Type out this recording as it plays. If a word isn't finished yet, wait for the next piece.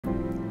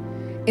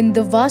In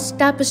the vast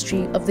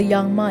tapestry of the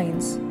young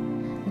minds,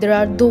 there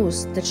are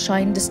those that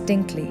shine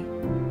distinctly.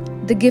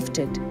 The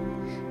gifted.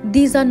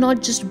 These are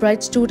not just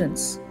bright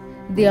students,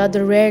 they are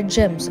the rare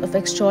gems of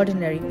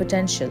extraordinary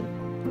potential.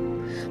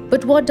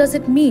 But what does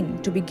it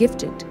mean to be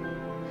gifted?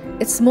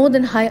 It's more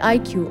than high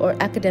IQ or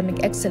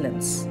academic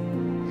excellence.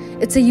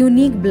 It's a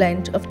unique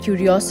blend of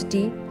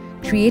curiosity,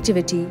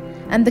 creativity,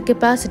 and the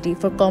capacity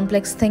for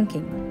complex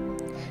thinking.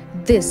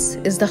 This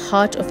is the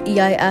heart of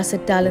EI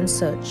Asset Talent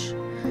Search,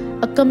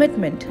 a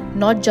commitment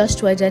not just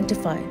to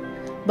identify,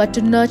 but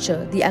to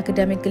nurture the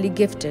academically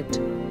gifted,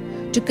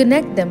 to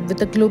connect them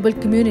with a global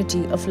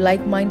community of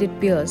like-minded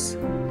peers,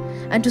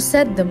 and to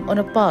set them on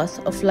a path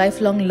of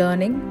lifelong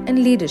learning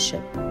and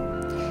leadership.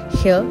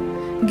 Here,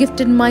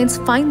 gifted minds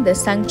find their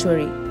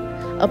sanctuary,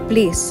 a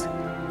place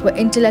where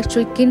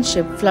intellectual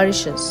kinship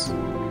flourishes,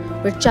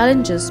 where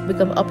challenges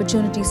become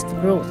opportunities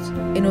for growth,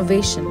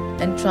 innovation,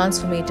 and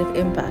transformative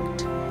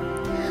impact.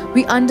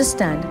 We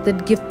understand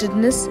that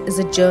giftedness is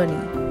a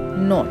journey,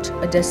 not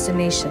a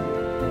destination.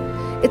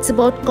 It's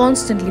about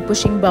constantly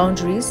pushing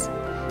boundaries,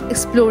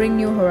 exploring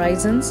new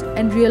horizons,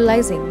 and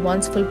realizing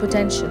one's full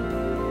potential.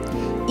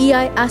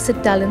 EI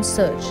Asset Talent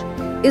Search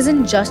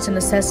isn't just an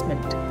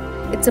assessment,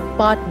 it's a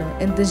partner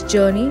in this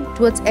journey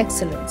towards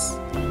excellence.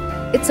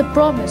 It's a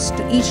promise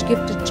to each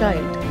gifted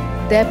child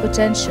their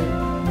potential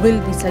will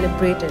be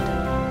celebrated,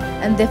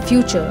 and their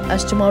future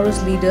as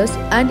tomorrow's leaders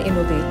and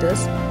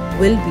innovators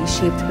will be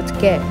shaped with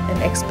care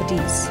and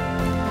expertise.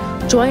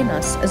 Join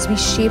us as we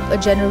shape a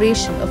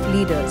generation of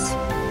leaders,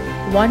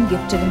 one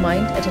gifted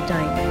mind at a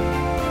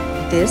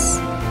time. This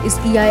is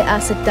EI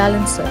Asset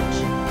Talent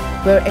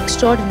Search, where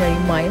extraordinary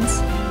minds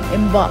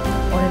embark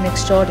on an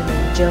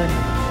extraordinary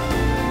journey.